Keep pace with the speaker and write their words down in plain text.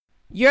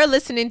You're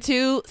listening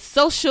to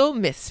Social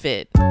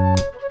Misfit.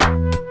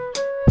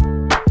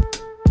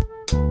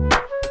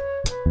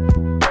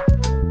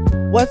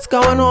 What's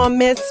going on,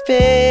 Misfits?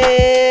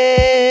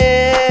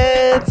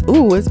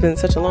 Ooh, it's been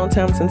such a long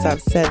time since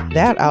I've said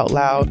that out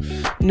loud.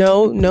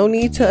 No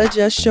need to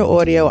adjust your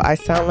audio. I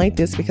sound like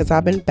this because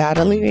I've been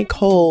battling a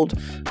cold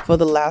for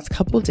the last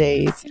couple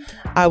days.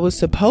 I was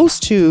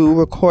supposed to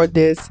record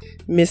this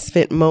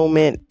Misfit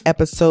Moment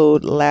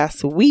episode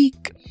last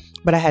week,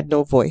 but I had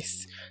no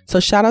voice. So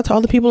shout out to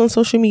all the people on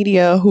social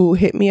media who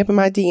hit me up in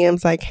my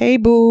DMs like, hey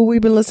boo,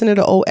 we've been listening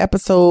to old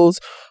episodes.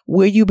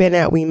 Where you been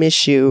at? We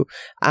miss you.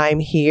 I'm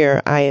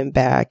here. I am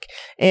back.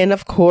 And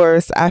of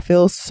course, I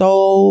feel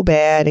so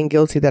bad and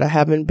guilty that I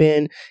haven't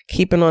been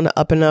keeping on the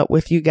up and up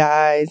with you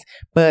guys.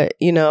 But,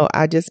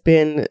 I just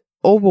been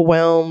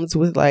overwhelmed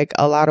with like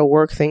a lot of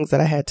work things that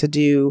I had to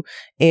do.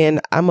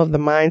 And I'm of the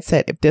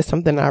mindset, if there's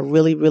something I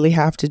really, really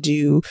have to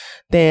do,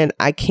 then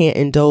I can't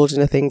indulge in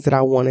the things that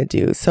I want to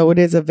do. So it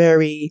is a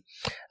very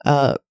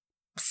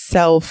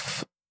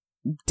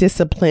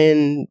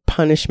self-discipline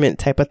punishment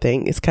type of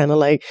thing. It's kind of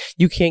like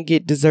you can't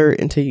get dessert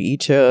until you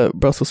eat your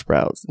Brussels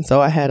sprouts. And so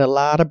I had a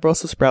lot of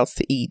Brussels sprouts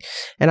to eat.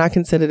 And I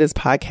consider this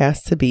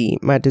podcast to be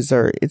my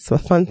dessert. It's a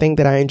fun thing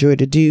that I enjoy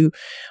to do.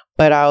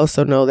 But I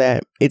also know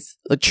that it's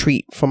a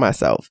treat for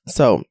myself.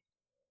 So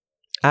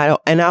I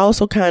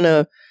also kind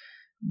of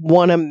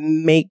want to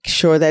make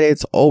sure that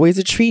it's always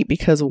a treat,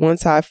 because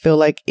once I feel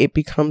like it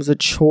becomes a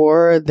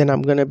chore, then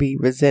I'm going to be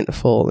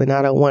resentful, and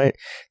I don't want it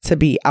to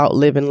be out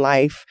living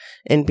life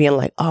and being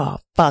like, oh,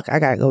 fuck, I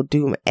got to go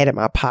edit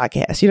my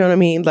podcast. You know what I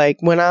mean? Like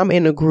when I'm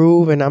in a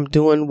groove and I'm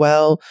doing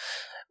well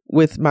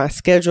with my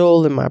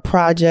schedule and my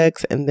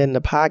projects, and then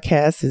the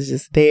podcast is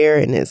just there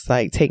and it's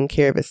like taking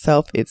care of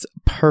itself, it's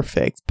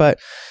perfect. But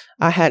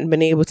I hadn't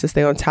been able to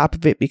stay on top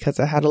of it because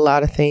I had a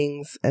lot of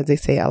things, as they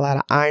say, a lot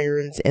of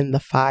irons in the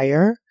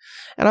fire,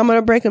 and I'm going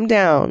to break them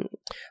down.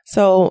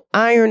 So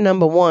iron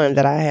number one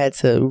that I had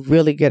to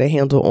really get a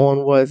handle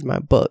on was my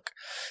book.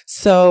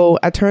 So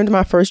I turned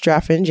my first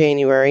draft in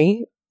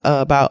January,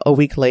 about a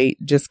week late,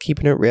 just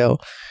keeping it real.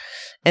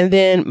 And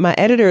then my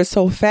editor is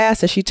so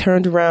fast that she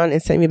turned around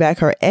and sent me back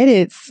her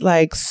edits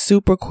like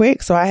super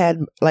quick. So I had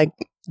like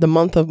the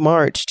month of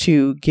March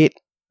to get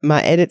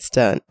my edits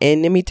done.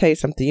 And let me tell you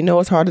something,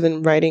 it's harder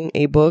than writing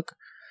a book,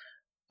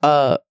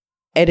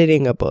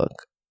 editing a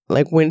book.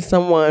 Like when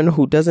someone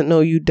who doesn't know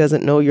you,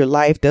 doesn't know your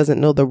life,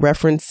 doesn't know the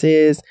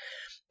references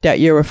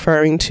that you're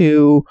referring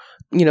to,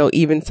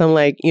 even some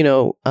like,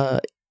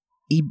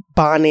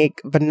 Ebonic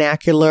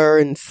vernacular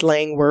and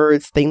slang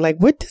words thing. Like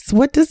what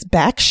does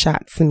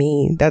backshots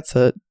mean? That's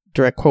a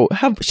direct quote.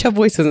 Her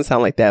voice doesn't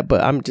sound like that,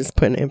 but I'm just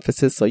putting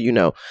emphasis so you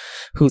know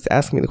who's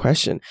asking me the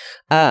question.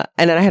 And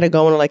then I had to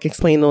go and like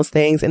explain those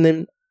things. And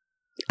then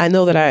I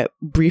know that I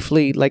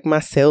briefly, like my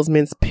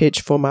salesman's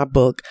pitch for my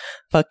book,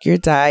 Fuck Your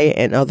Diet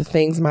and Other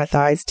Things My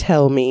Thighs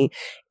Tell Me,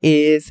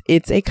 is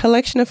it's a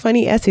collection of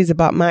funny essays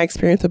about my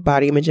experience with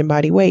body image and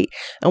body weight.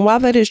 And while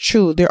that is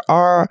true, there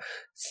are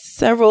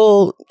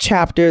several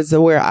chapters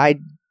where I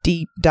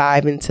deep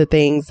dive into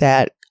things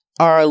that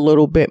are a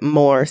little bit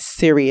more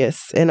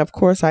serious. And of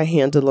course, I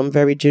handle them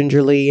very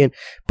gingerly and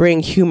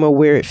bring humor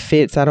where it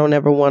fits. I don't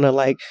ever want to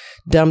like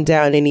dumb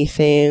down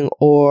anything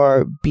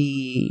or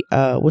be,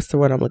 what's the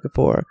word I'm looking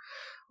for?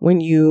 When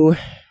you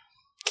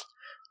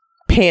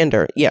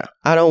pander. Yeah,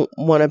 I don't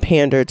want to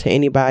pander to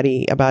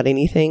anybody about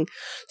anything.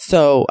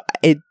 So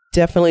it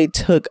definitely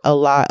took a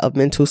lot of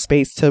mental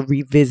space to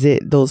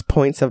revisit those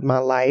points of my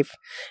life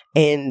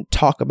and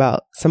talk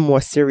about some more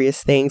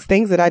serious things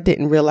that I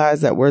didn't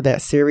realize that were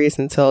that serious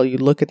until you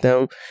look at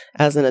them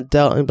as an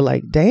adult and be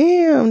like,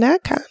 damn,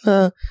 that kind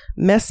of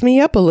messed me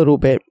up a little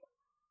bit.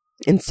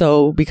 And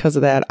so because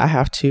of that, I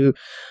have to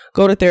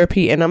go to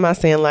therapy. And I'm not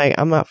saying like,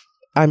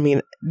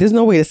 there's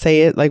no way to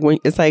say it. Like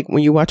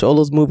when you watch all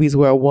those movies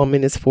where a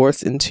woman is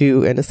forced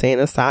into an insane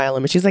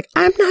asylum and she's like,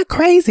 I'm not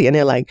crazy. And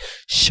they're like,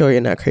 sure,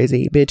 you're not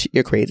crazy, bitch.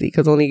 You're crazy.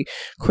 Because only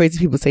crazy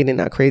people say they're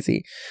not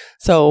crazy.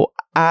 So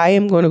I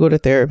am going to go to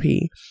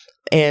therapy.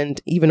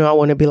 And even though I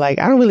want to be like,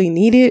 I don't really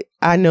need it,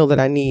 I know that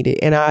I need it.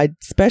 And I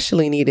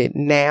especially need it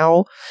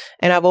now.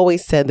 And I've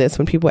always said this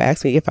when people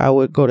ask me if I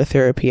would go to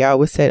therapy. I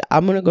always said,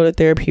 I'm going to go to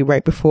therapy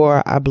right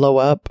before I blow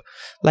up,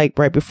 like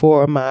right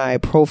before my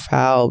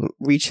profile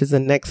reaches the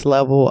next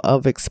level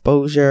of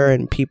exposure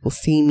and people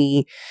see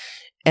me,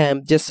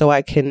 just so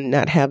I can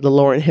not have the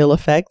Lauryn Hill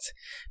effect.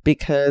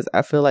 Because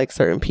I feel like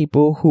certain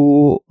people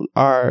who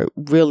are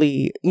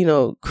really,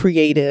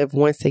 creative,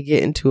 once they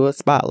get into a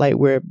spotlight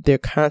where they're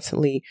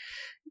constantly,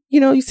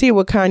 you see it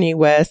with Kanye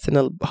West and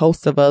a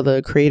host of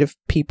other creative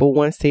people,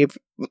 once they've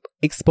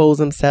exposed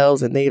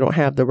themselves and they don't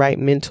have the right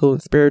mental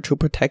and spiritual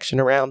protection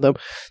around them,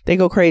 they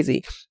go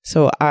crazy.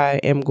 So I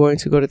am going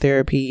to go to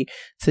therapy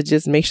to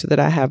just make sure that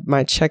I have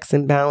my checks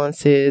and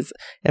balances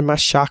and my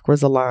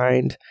chakras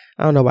aligned.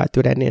 I don't know why I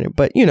threw that in there,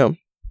 but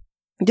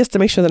just to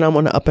make sure that I'm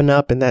on the up and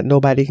up and that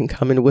nobody can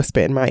come and whisper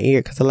in my ear.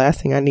 Because the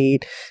last thing I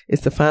need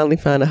is to finally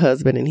find a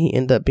husband and he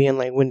end up being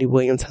like Wendy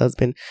Williams'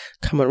 husband,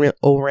 coming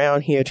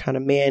around here trying to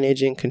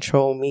manage and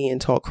control me and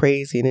talk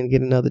crazy and then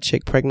get another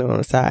chick pregnant on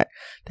the side.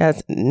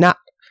 That's not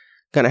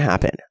going to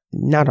happen.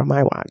 Not on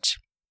my watch.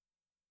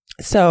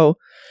 So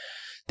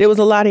there was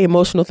a lot of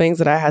emotional things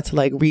that I had to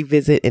like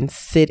revisit and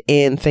sit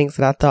in, things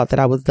that I thought that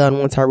I was done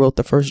once I wrote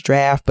the first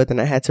draft, but then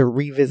I had to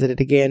revisit it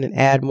again and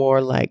add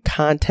more like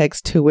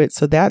context to it.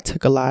 So that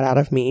took a lot out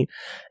of me.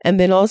 And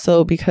then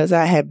also because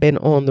I had been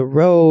on the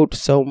road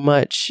so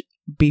much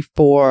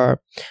before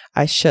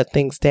I shut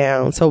things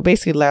down. So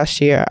basically last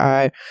year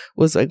I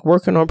was like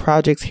working on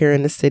projects here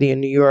in the city in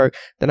New York.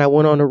 Then I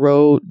went on the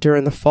road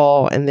during the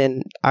fall, and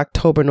then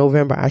October,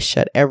 November, I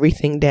shut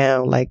everything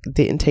down, like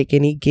didn't take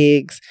any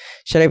gigs,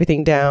 shut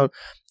everything down,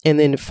 and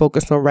then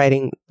focused on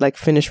writing, like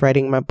finish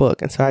writing my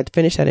book. And so I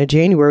finished that in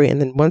January. And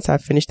then once I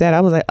finished that,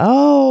 I was like,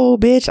 oh,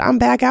 bitch, I'm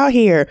back out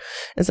here.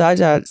 And so I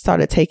just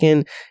started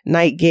taking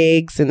night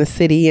gigs in the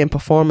city and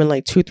performing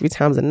like 2-3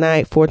 times a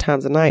night, 4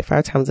 times a night,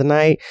 5 times a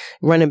night,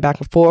 running back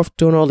and forth,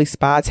 doing all these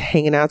spots,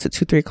 hanging out to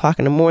 2-3 o'clock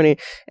in the morning.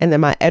 And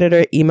then my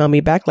editor emailed me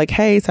back like,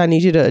 hey, so I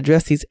need you to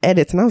address these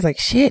edits. And I was like,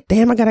 shit,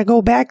 damn, I got to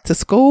go back to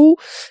school.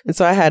 And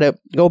so I had to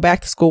go back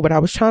to school, but I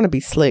was trying to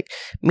be slick,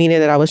 meaning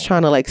that I was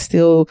trying to like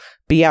still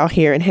be out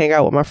here and hang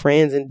out with my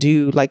friends and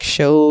do like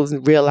shows,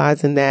 and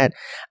realizing that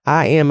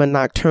I am a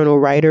nocturnal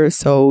writer.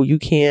 So you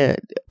can't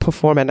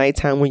perform at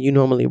nighttime when you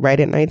normally write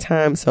at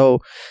nighttime. So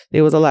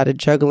there was a lot of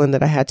juggling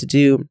that I had to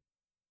do.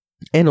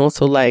 And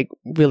also like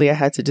really I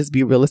had to just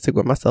be realistic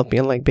with myself,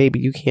 being like, baby,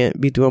 you can't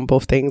be doing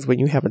both things when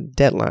you have a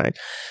deadline.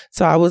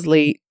 So I was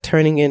late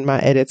turning in my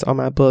edits on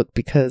my book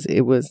because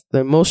it was the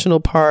emotional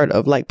part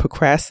of like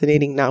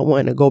procrastinating, not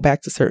wanting to go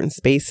back to certain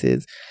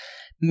spaces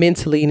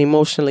mentally and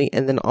emotionally,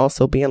 and then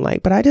also being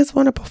like, but I just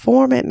want to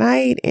perform at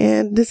night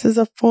and this is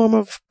a form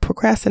of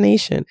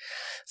procrastination.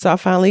 So I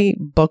finally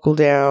buckled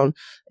down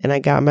and I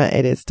got my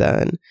edits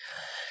done.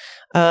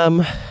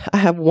 I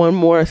have one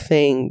more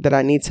thing that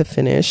I need to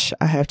finish.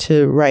 I have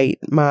to write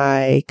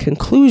my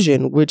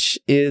conclusion, which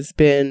has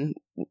been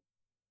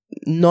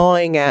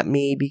gnawing at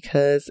me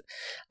because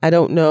I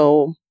don't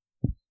know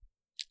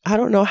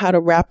how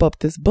to wrap up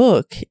this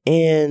book.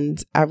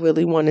 And I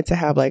really wanted to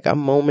have like a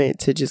moment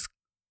to just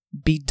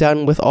be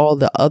done with all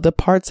the other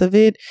parts of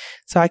it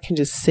so I can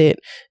just sit.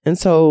 And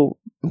so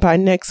by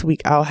next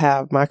week, I'll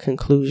have my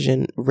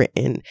conclusion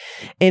written,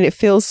 and it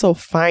feels so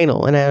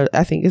final. And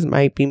I think it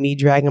might be me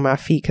dragging my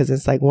feet because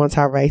it's like, once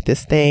I write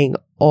this thing,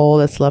 all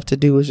that's left to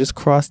do is just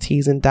cross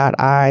T's and dot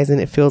I's. And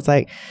it feels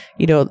like,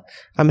 you know,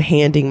 I'm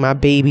handing my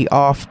baby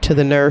off to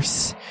the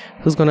nurse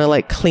who's going to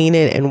like clean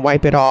it and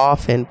wipe it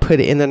off and put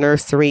it in the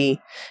nursery.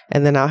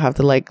 And then I'll have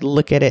to like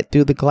look at it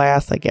through the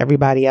glass like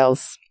everybody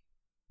else.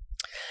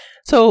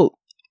 So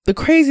the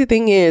crazy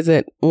thing is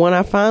that when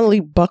I finally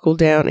buckled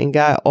down and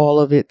got all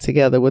of it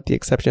together, with the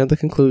exception of the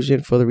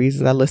conclusion for the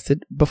reasons I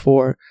listed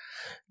before,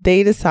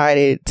 they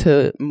decided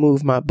to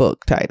move my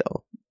book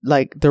title,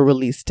 like the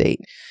release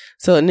date.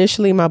 So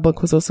initially my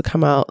book was supposed to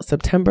come out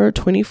September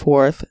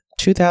 24th,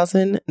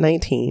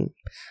 2019.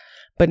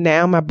 But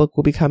now my book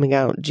will be coming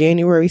out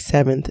January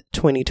 7th,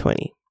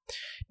 2020.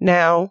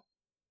 Now,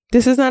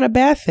 this is not a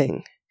bad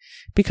thing,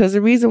 because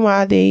the reason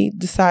why they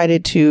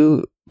decided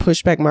to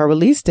push back my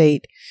release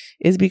date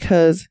is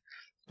because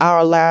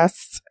our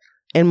last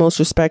and most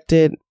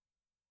respected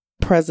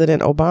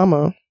President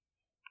Obama,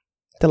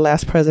 the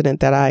last president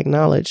that I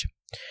acknowledge,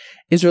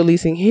 is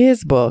releasing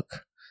his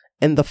book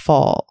in the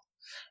fall.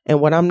 And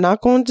what I'm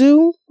not going to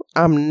do,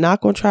 I'm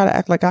not going to try to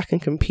act like I can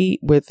compete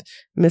with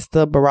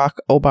Mr. Barack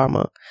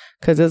Obama,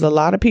 because there's a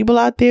lot of people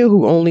out there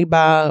who only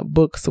buy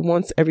books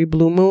once every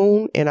blue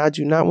moon. And I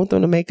do not want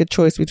them to make a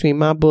choice between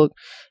my book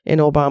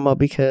and Obama,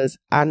 because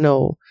I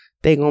know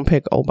they're going to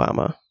pick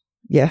Obama.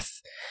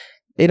 Yes.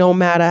 It don't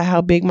matter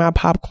how big my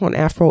popcorn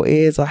afro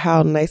is or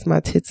how nice my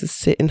tits is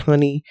sitting,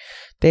 honey.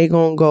 They're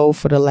going to go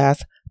for the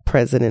last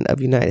president of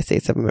the United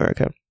States of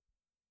America.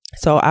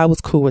 So I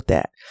was cool with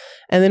that.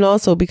 And then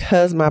also,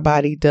 because my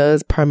body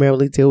does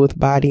primarily deal with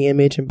body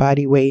image and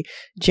body weight,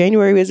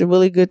 January is a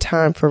really good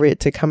time for it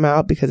to come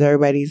out, because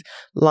everybody's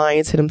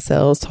lying to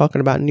themselves,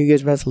 talking about New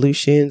Year's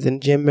resolutions,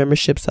 and gym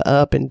memberships are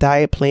up and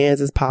diet plans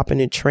is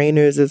popping and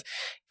trainers is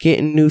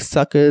getting new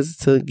suckers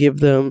to give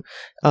them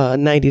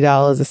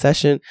 $90 a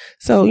session.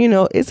 So, you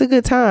know, it's a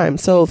good time.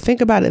 So think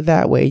about it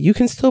that way. You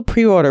can still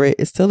pre-order it.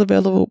 It's still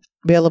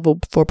available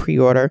for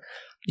pre-order.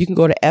 You can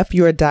go to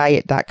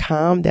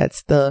fyourdiet.com.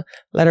 That's the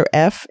letter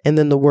F and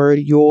then the word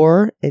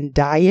your and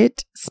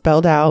diet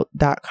spelled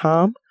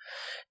out.com,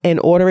 and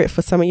order it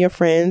for some of your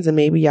friends. And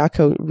maybe y'all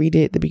could read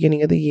it at the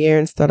beginning of the year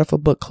and start off a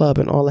book club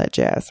and all that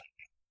jazz.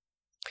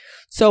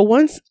 So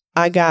once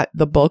I got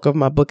the bulk of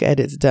my book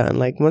edits done,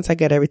 like once I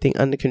got everything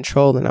under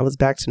control and I was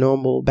back to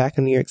normal, back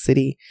in New York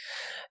City,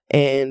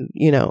 and,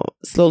 you know,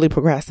 slowly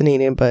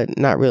procrastinating, but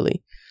not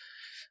really,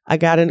 I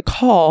got a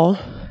call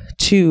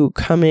to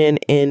come in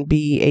and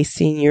be a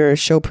senior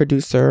show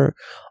producer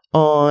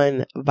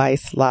on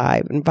Vice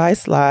Live. And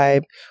Vice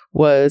Live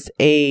was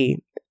a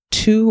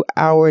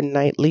 2-hour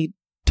nightly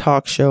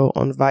talk show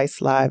on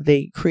Vice Live.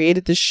 They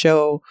created the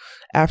show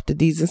after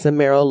Desus and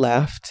Mero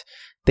left.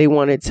 They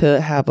wanted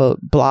to have a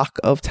block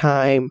of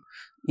time,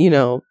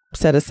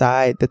 set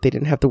aside that they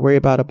didn't have to worry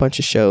about a bunch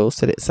of shows,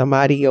 so that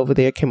somebody over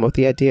there came up with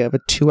the idea of a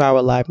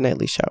 2-hour live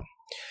nightly show.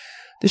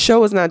 The show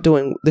was not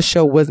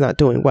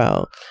doing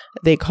well.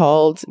 They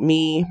called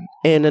me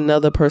and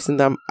another person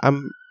that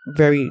I'm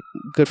very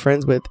good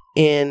friends with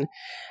in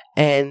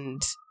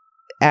and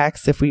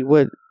asked if we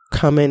would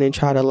come in and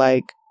try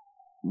to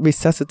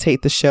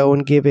resuscitate the show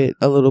and give it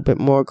a little bit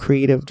more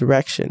creative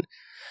direction.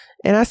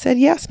 And I said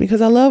yes, because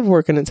I love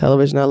working in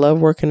television. I love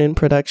working in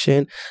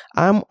production.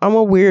 I'm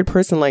a weird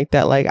person like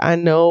that. I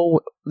know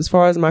as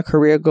far as my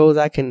career goes,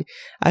 I can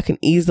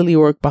easily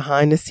work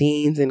behind the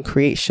scenes and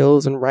create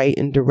shows and write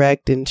and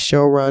direct and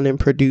show run and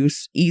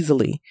produce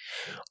easily.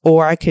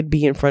 Or I could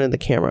be in front of the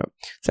camera.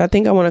 So I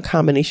think I want a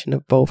combination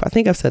of both. I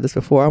think I've said this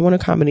before. I want a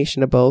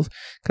combination of both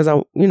because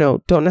I,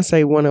 don't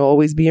necessarily want to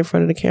always be in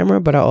front of the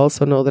camera, but I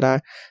also know that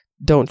I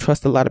don't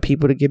trust a lot of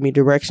people to give me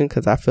direction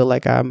because I feel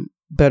like I'm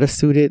better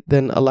suited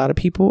than a lot of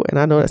people. And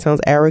I know that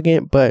sounds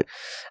arrogant, but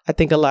I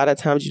think a lot of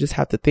times you just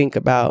have to think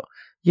about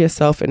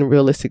yourself in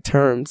realistic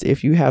terms.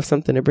 If you have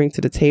something to bring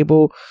to the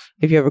table,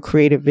 if you have a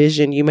creative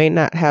vision, you may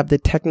not have the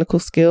technical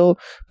skill,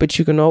 but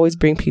you can always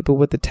bring people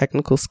with the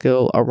technical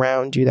skill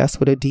around you. That's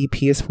what a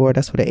DP is for.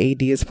 That's what an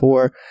AD is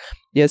for.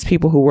 There's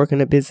people who work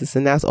in a business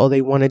and that's all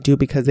they want to do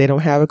because they don't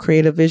have a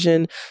creative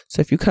vision. So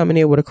if you come in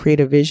here with a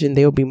creative vision,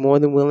 they'll be more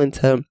than willing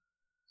to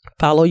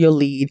follow your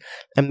lead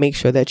and make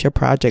sure that your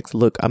projects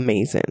look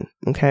amazing.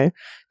 Okay.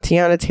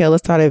 Tiana Taylor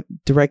started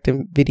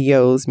directing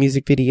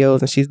music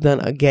videos, and she's done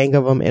a gang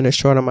of them in a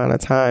short amount of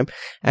time.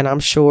 And I'm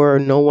sure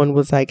no one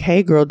was like,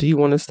 hey girl, do you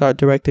want to start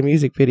directing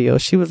music videos?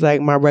 She was like,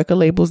 my record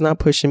label's not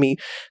pushing me.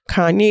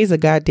 Kanye's a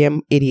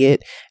goddamn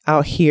idiot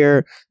out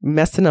here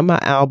messing up my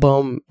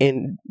album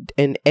and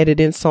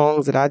editing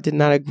songs that I did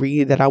not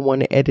agree that I want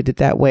to edit it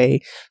that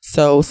way.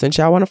 So since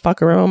y'all want to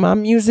fuck around with my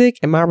music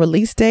and my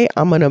release date,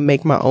 I'm going to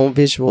make my own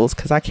visuals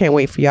because I can't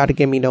wait for y'all to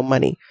give me no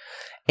money.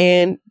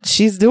 And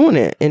she's doing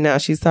it. And now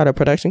she's started a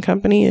production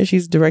company and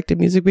she's directed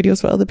music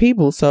videos for other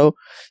people. So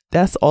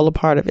that's all a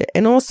part of it.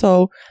 And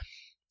also,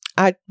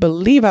 I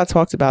believe I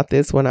talked about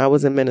this when I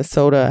was in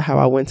Minnesota, how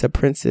I went to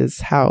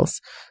Prince's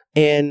house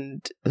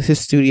and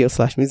his studio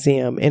 /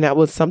 museum. And that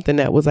was something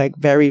that was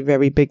very,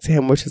 very big to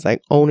him, which is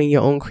owning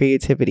your own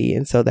creativity.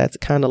 And so that's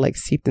kind of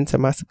seeped into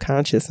my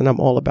subconscious, and I'm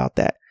all about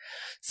that.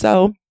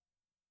 So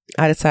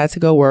I decided to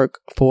go work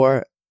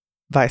for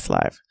Vice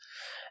Live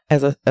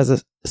as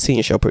a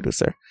senior show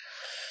producer.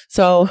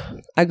 So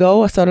I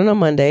started on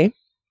Monday.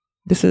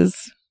 This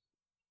is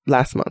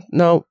last month.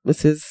 No,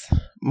 this is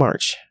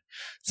March.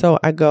 So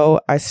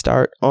I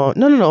start on,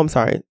 no, I'm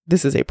sorry.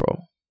 This is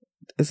April.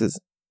 This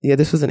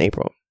was in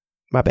April.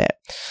 My bad.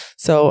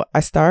 So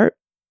I start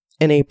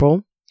in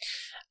April.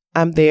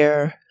 I'm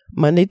there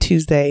Monday,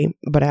 Tuesday,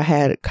 but I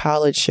had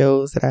college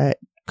shows that I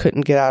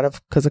couldn't get out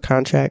of because of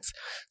contracts.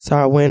 So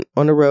I went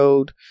on the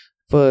road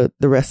for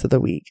the rest of the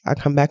week. I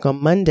come back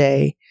on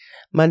Monday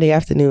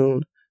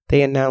afternoon.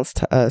 They announced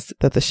to us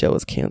that the show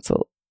was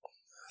canceled.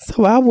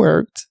 So I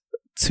worked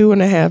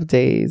 2.5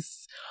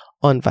 days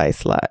on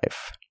Vice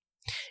Live.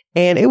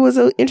 And it was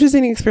an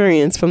interesting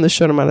experience from the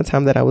short amount of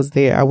time that I was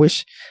there. I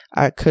wish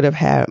I could have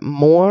had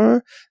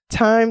more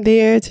time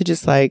there to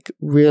just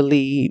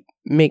really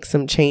make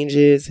some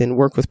changes and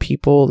work with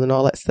people and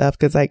all that stuff.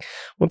 Because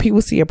when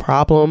people see a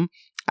problem,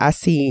 I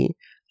see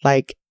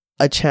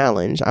a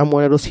challenge. I'm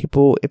one of those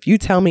people, if you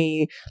tell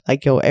me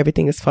yo,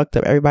 everything is fucked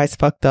up, everybody's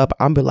fucked up,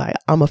 I'm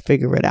gonna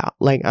figure it out.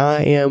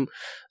 I am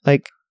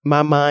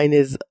my mind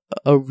is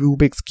a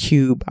Rubik's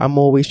Cube. I'm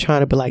always trying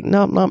to be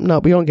no,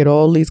 we don't get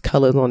all these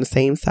colors on the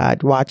same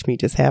side. Watch me,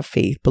 just have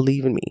faith,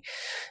 believe in me.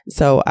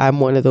 So I'm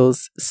one of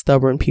those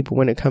stubborn people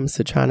when it comes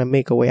to trying to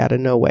make a way out of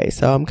no way.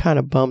 So I'm kind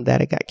of bummed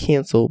that it got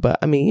canceled, but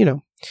I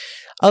mean,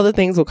 other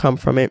things will come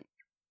from it.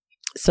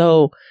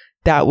 So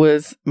that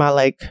was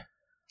my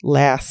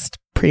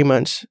pretty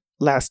much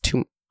last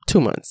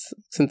two months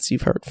since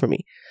you've heard from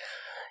me.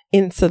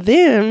 And so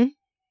then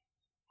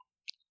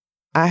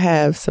I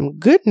have some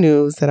good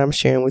news that I'm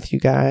sharing with you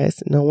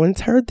guys. No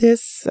one's heard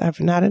this. I've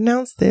not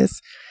announced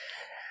this.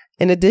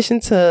 In addition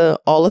to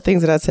all the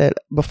things that I said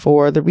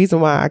before, the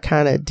reason why I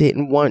kind of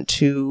didn't want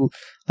to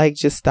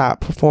just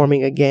stop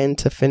performing again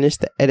to finish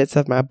the edits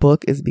of my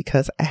book is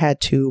because I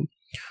had to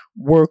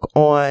work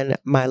on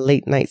my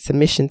late night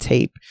submission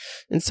tape.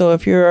 And so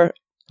if you're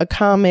a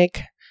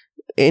comic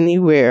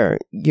anywhere,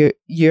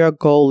 your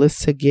goal is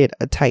to get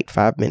a tight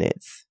 5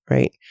 minutes,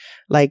 right?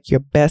 Your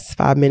best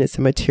 5 minutes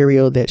of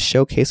material that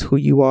showcase who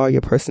you are,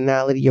 your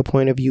personality, your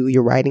point of view,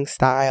 your writing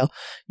style.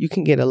 You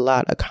can get a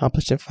lot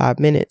accomplished in 5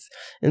 minutes.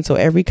 And so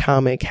every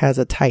comic has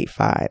a tight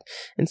 5.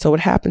 And so what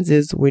happens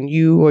is when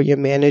you or your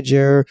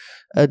manager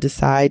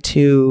decide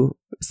to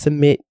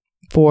submit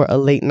for a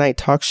late night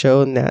talk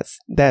show, and that's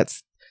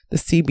the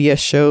CBS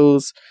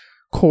shows,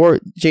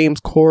 James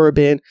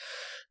Corbin,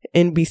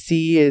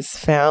 NBC is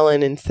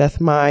Fallon and Seth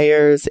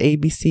Meyers.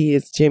 ABC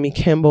is Jimmy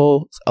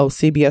Kimmel. Oh,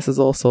 CBS is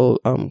also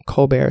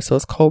Colbert. So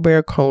it's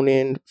Colbert,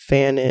 Conan,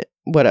 Fannett,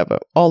 whatever.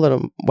 All of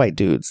them white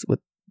dudes with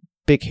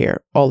big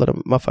hair. All of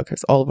them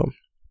motherfuckers. All of them.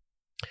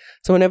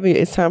 So whenever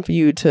it's time for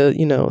you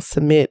to,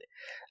 submit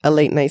a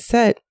late night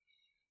set,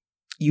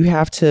 you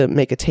have to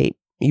make a tape.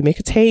 You make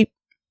a tape,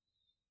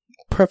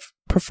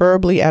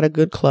 preferably at a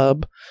good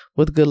club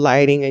with good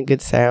lighting and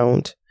good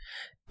sound.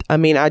 I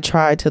mean, I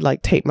tried to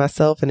tape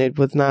myself and it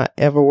was not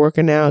ever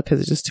working out because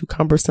it's just too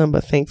cumbersome.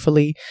 But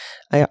thankfully,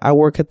 I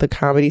work at the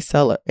Comedy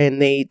Cellar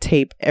and they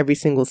tape every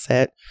single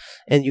set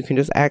and you can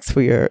just ask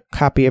for your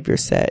copy of your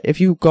set. If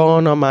you go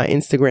on my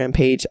Instagram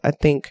page, I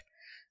think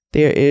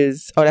there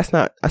is, that's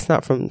not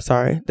from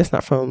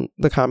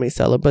the Comedy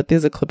Cellar, but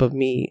there's a clip of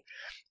me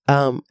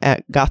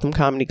at Gotham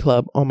Comedy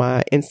Club on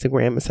my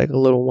Instagram. It's like a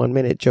little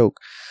 1-minute joke.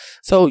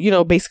 So,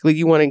 basically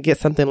you want to get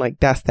something like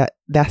that's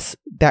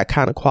that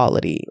kind of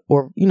quality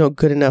or,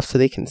 good enough so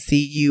they can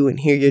see you and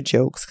hear your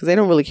jokes because they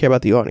don't really care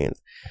about the audience.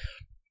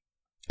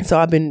 So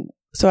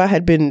I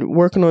had been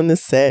working on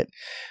this set,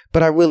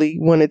 but I really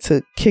wanted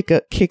to kick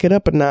it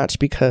up a notch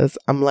because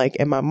I'm like,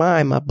 in my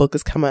mind, my book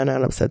is coming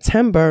out of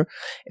September.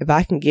 If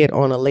I can get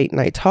on a late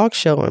night talk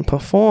show and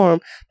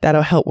perform,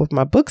 that'll help with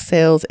my book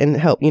sales and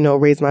help,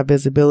 raise my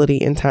visibility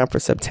in time for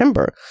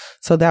September.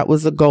 So that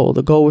was the goal.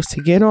 The goal was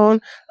to get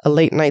on a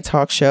late night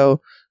talk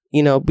show,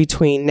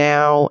 between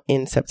now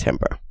and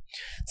September.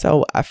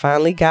 So I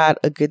finally got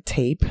a good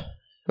tape.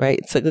 Right.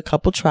 It took a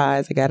couple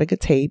tries. I got a good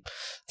tape.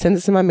 Send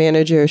it to my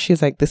manager.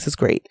 She's like, this is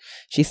great.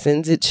 She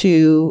sends it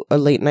to a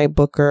late night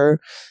booker.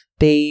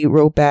 They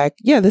wrote back,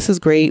 yeah, this is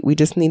great. We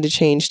just need to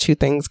change 2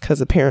 things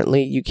because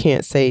apparently you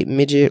can't say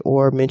midget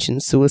or mention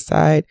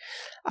suicide.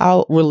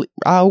 I will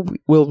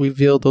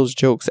reveal those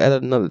jokes at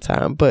another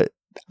time. But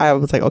I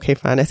was like, okay,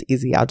 fine. That's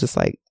easy. I'll just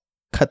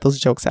cut those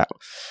jokes out.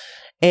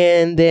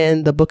 And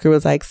then the booker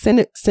was like,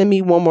 send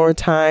me one more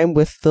time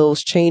with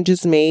those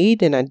changes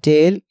made. And I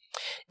did.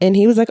 And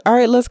he was like, all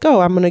right, let's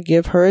go. I'm going to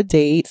give her a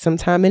date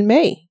sometime in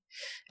May.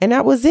 And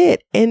that was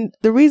it. And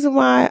the reason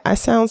why I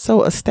sound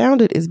so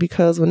astounded is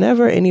because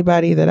whenever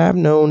anybody that I've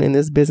known in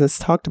this business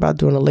talked about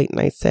doing a late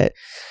night set,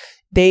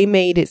 they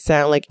made it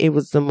sound like it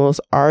was the most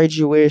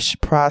arduous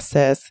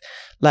process,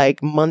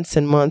 like months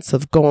and months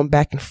of going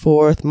back and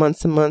forth,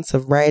 months and months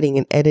of writing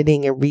and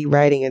editing and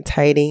rewriting and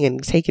typing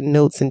and taking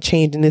notes and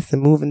changing this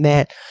and moving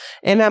that.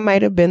 And that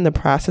might have been the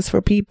process for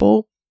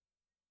people.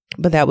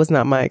 But that was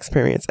not my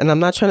experience. And I'm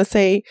not trying to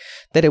say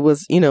that it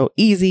was,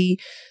 easy.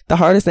 The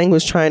hardest thing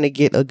was trying to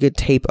get a good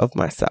tape of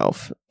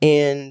myself.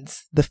 And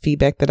the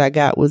feedback that I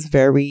got was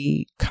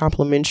very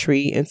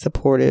complimentary and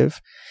supportive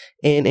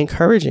and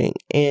encouraging.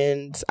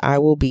 And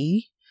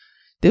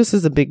this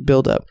is a big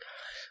buildup.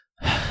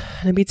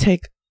 Let me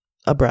take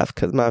a breath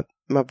because my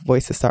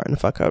voice is starting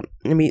to fuck up.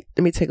 Let me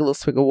take a little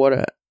swig of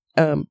water.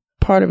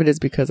 Part of it is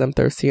because I'm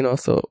thirsty and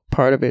also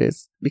part of it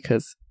is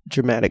because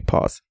dramatic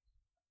pause.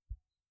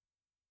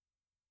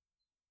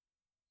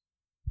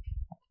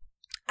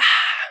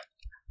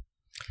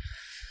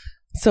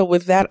 So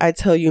with that, I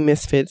tell you,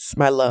 misfits,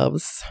 my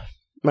loves,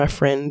 my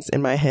friends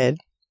in my head,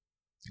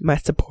 my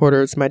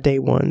supporters, my day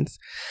ones,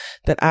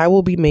 that I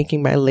will be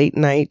making my late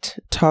night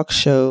talk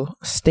show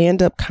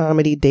stand-up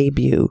comedy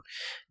debut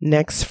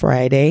next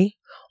Friday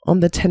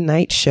on The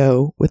Tonight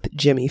Show with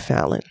Jimmy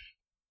Fallon.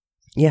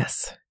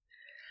 Yes,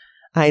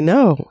 I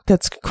know.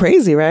 That's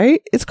crazy,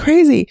 right? It's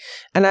crazy.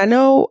 And I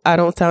know I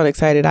don't sound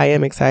excited. I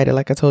am excited.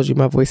 Like I told you,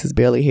 my voice is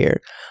barely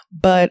here.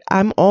 But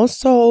I'm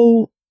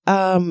also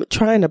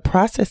trying to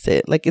process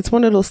it. Like, it's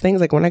one of those things,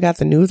 like when I got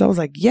the news, I was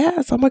like,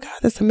 yes, oh my God,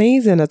 that's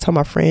amazing. I told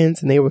my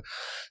friends and they were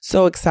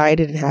so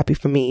excited and happy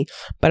for me.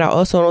 But I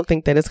also don't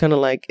think that it's going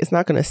to it's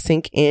not going to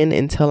sink in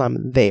until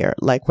I'm there.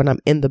 Like when I'm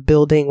in the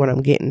building, when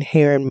I'm getting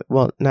hair and,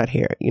 well, not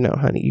hair,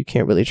 honey, you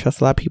can't really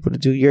trust a lot of people to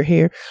do your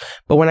hair.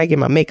 But when I get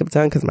my makeup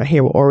done, because my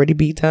hair will already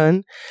be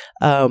done.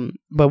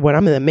 But when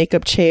I'm in the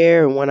makeup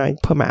chair and when I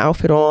put my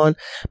outfit on,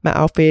 my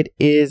outfit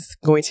is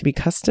going to be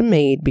custom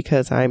made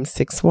because I'm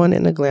 6'1"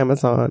 and a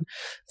Glamazon.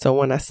 So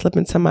when I slip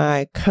into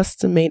my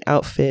custom made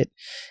outfit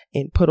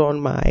and put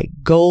on my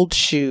gold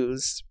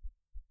shoes,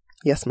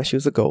 yes, my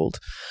shoes are gold,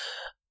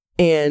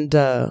 and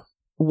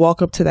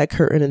walk up to that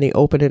curtain and they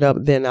open it up,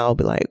 then I'll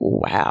be like,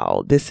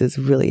 wow, this is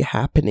really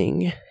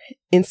happening.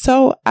 And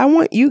so I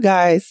want you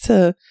guys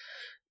to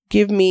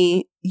give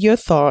me your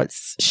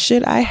thoughts.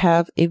 Should I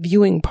have a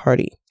viewing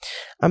party?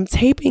 I'm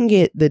taping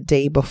it the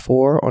day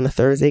before on a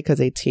Thursday because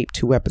they tape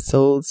 2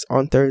 episodes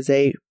on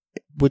Thursday,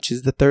 which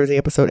is the Thursday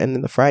episode and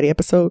then the Friday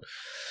episode.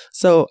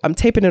 So I'm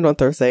taping it on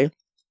Thursday.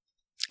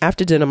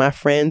 After dinner, my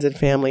friends and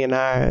family and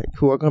I,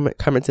 who are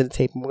coming to the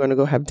tape, we're going to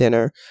go have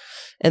dinner.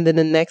 And then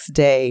the next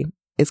day,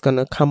 it's going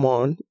to come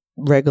on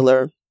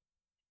regular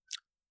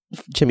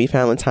Jimmy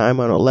Fallon time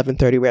on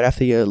 11:30 right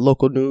after your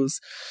local news.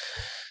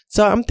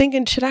 So I'm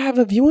thinking, should I have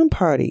a viewing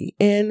party?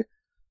 And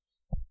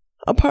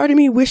a part of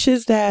me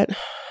wishes that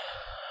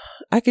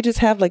I could just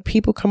have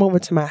people come over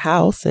to my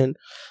house and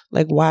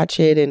watch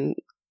it and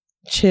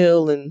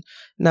chill and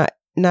not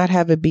not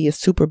have it be a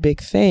super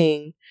big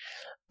thing.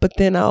 But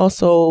then I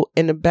also,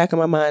 in the back of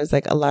my mind, is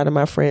like a lot of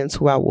my friends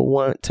who I would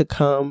want to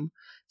come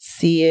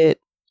see it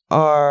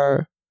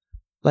are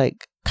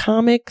like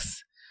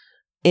comics,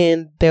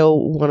 and they'll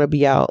want to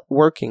be out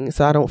working.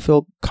 So I don't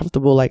feel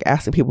comfortable like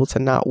asking people to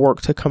not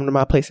work to come to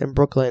my place in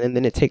Brooklyn. And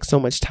then it takes so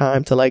much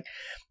time to like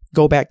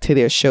go back to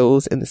their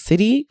shows in the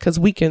city, because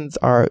weekends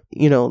are,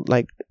 you know,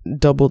 like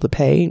double the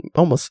pay,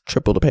 almost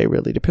triple the pay,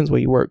 really depends where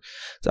you work.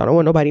 So I don't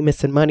want nobody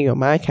missing money on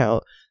my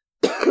account.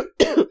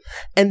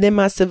 And then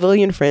my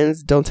civilian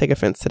friends, don't take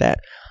offense to that,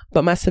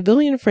 but my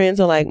civilian friends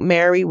are like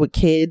married with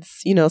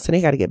kids, you know, so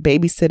they got to get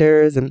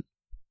babysitters. And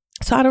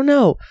so I don't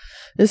know.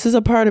 This is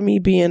a part of me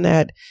being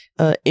that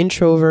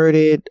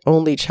introverted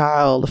only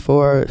child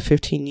for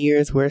 15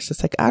 years, where it's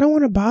just like, I don't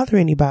want to bother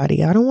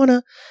anybody. I don't want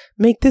to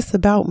make this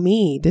about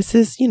me. This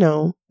is, you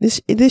know,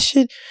 this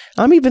should,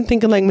 I'm even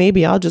thinking like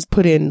maybe I'll just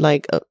put in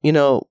like, you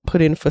know,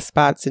 put in for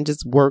spots and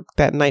just work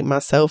that night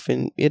myself,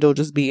 and it'll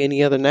just be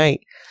any other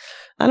night.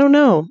 I don't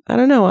know.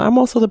 I'm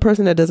also the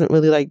person that doesn't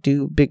really like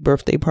do big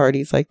birthday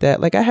parties like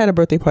that. Like I had a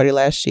birthday party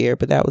last year,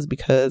 but that was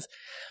because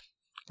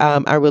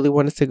I really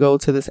wanted to go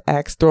to this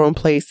axe throwing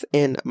place,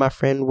 and my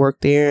friend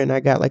worked there, and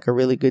I got like a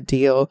really good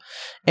deal.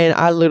 And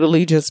I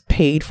literally just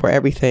paid for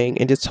everything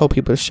and just told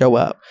people to show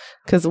up.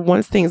 Because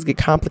once things get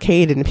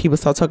complicated and people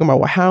start talking about,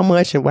 well, how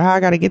much and how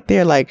I got to get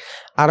there, like,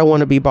 I don't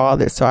want to be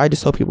bothered. So I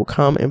just told people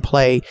come and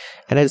play.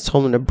 And I just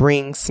told them to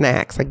bring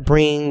snacks, like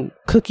bring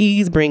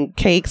cookies, bring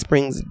cakes,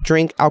 bring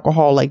drink,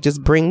 alcohol, like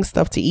just bring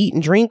stuff to eat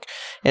and drink,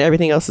 and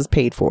everything else is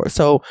paid for.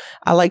 So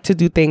I like to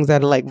do things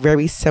that are like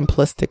very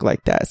simplistic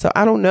like that. So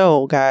I don't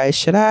know, guys,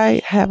 should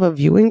I have a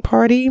viewing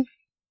party?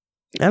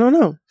 I don't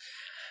know.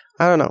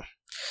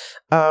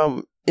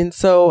 And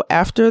so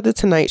after the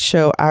Tonight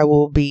Show, I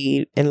will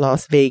be in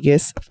Las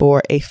Vegas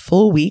for a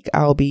full week.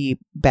 I'll be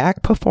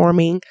back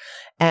performing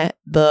at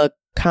the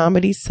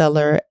Comedy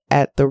Cellar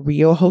at the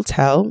Rio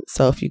Hotel.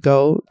 So if you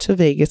go to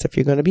Vegas, if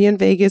you're going to be in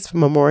Vegas for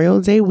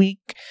Memorial Day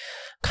week,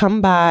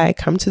 come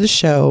to the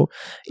show.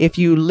 If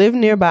you live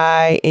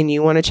nearby and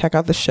you want to check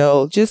out the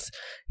show, just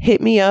hit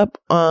me up.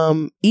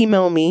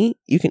 Email me.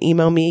 You can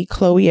email me,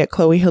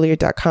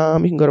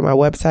 Chloe@ChloeHilliard.com. You can go to my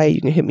website.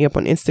 You can hit me up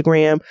on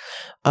Instagram,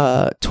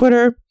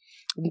 Twitter.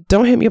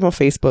 Don't hit me up on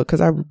Facebook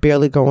because I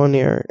barely go on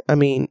there.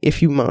 If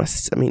we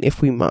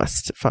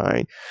must,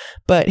 fine.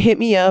 But hit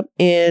me up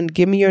and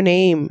give me your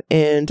name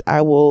and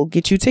I will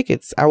get you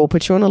tickets. I will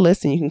put you on a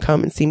list and you can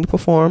come and see me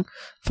perform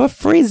for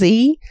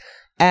free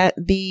at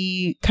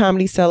the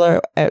Comedy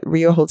Cellar at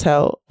Rio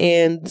Hotel.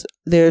 And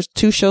there's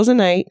 2 shows a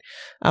night.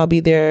 I'll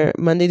be there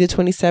Monday the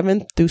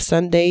 27th through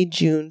Sunday,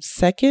 June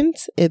 2nd.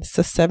 It's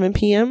a 7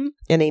 p.m.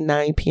 and a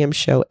 9 p.m.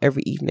 show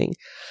every evening.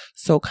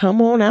 So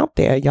come on out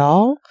there,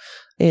 y'all,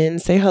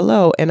 and say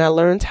hello. And I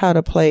learned how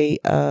to play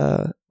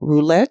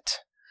roulette.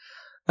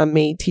 I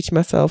may teach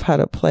myself how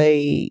to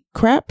play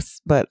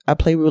craps, but I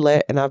play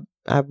roulette and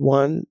I've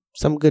won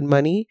some good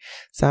money.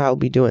 So I'll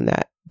be doing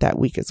that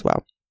week as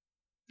well.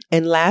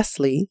 And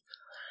lastly,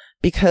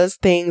 because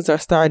things are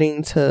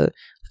starting to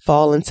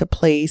fall into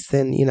place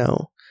and,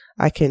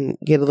 I can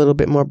get a little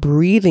bit more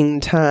breathing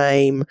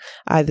time,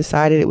 I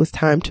decided it was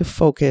time to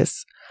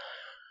focus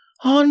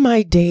on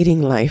my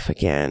dating life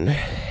again.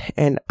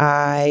 And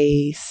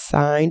I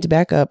signed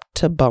back up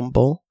to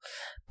Bumble,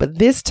 but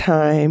this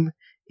time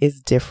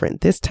is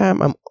different. This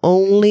time I'm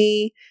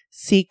only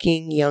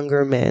seeking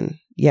younger men.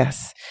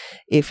 Yes.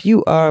 If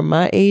you are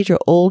my age or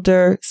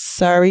older,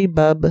 sorry,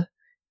 bub,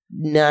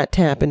 not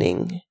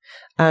happening.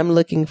 I'm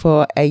looking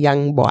for a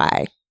young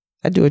boy.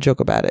 I do a joke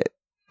about it.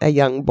 A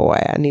young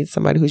boy. I need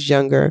somebody who's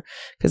younger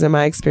because in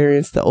my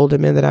experience, the older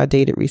men that I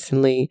dated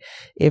recently,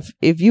 if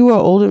you are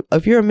older,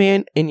 if you're a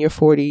man in your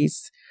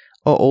 40s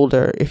or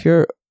older, if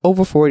you're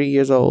over 40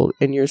 years old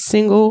and you're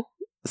single,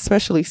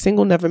 especially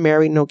single, never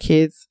married, no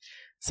kids,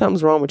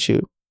 something's wrong with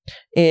you.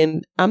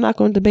 And I'm not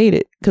going to debate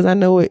it because I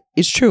know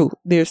it's true.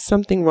 There's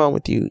something wrong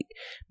with you.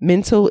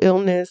 Mental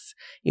illness,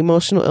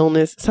 emotional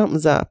illness,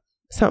 something's up.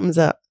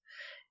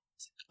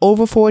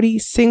 Over 40,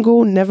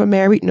 single, never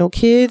married, no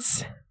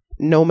kids,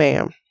 no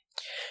ma'am.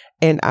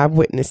 And I've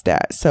witnessed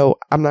that. So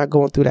I'm not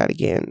going through that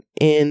again.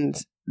 And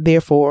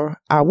therefore,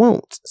 I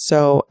won't.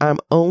 So I'm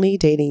only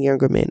dating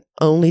younger men.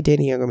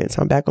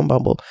 So I'm back on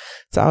Bumble.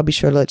 So I'll be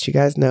sure to let you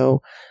guys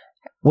know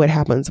what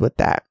happens with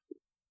that.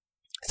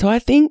 So I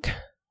think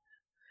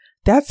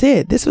that's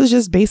it. This was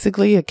just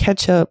basically a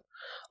catch up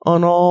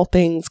on all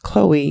things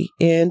Chloe.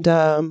 And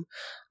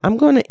I'm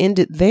going to end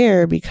it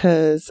there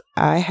because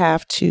I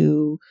have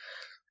to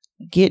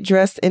get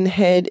dressed and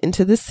head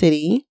into the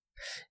city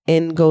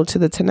and go to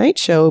the Tonight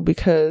Show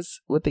because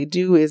what they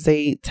do is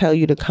they tell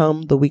you to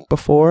come the week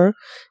before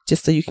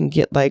just so you can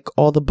get like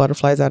all the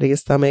butterflies out of your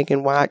stomach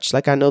and watch.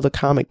 Like I know the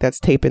comic that's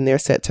taping their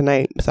set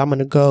tonight. So I'm going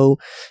to go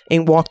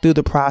and walk through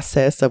the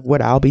process of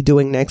what I'll be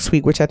doing next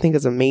week, which I think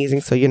is amazing.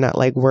 So you're not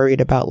like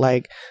worried about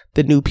like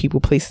the new people,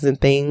 places and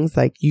things.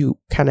 Like you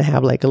kind of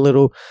have like a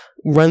little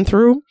run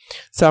through.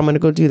 So I'm going to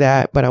go do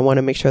that. But I want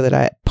to make sure that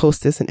I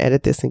post this and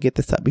edit this and get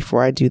this up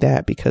before I do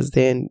that because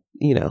then,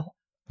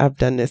 I've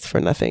done this for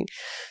nothing.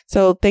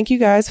 So thank you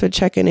guys for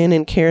checking in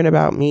and caring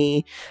about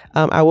me.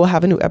 I will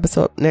have a new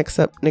episode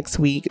next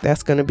week.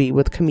 That's going to be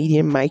with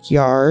comedian Mike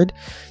Yard.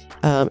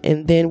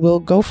 And then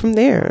we'll go from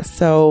there.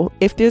 So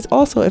if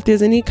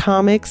there's any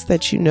comics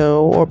that you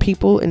know, or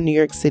people in New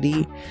York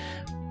City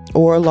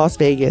or Las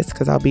Vegas,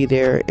 because I'll be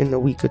there in a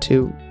week or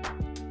two,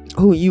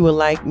 who you would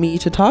like me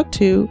to talk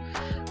to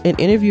and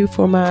interview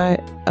for my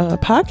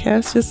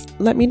podcast, just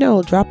let me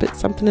know. Drop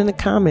something in the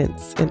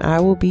comments and I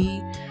will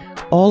be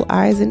all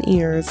eyes and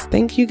ears.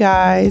 Thank you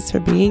guys for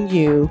being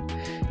you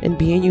and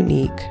being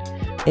unique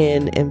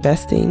and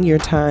investing your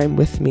time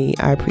with me.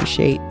 I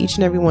appreciate each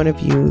and every one of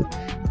you.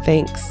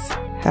 Thanks.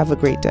 Have a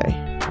great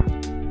day.